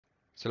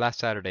So last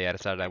Saturday I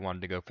decided I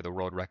wanted to go for the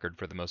world record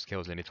for the most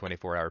kills in a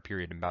 24-hour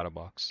period in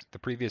BattleBox. The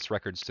previous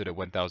record stood at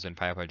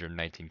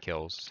 1,519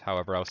 kills,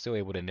 however I was still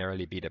able to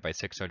narrowly beat it by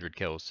 600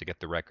 kills to get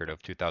the record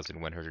of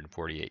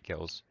 2,148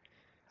 kills.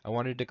 I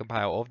wanted to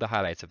compile all of the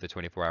highlights of the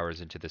 24 hours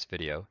into this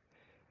video.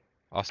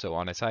 Also,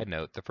 on a side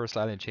note, the First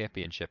Island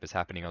Championship is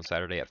happening on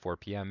Saturday at 4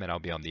 PM and I'll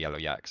be on the Yellow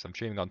Yaks. I'm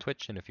streaming on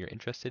Twitch, and if you're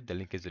interested, the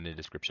link is in the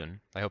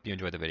description. I hope you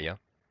enjoy the video.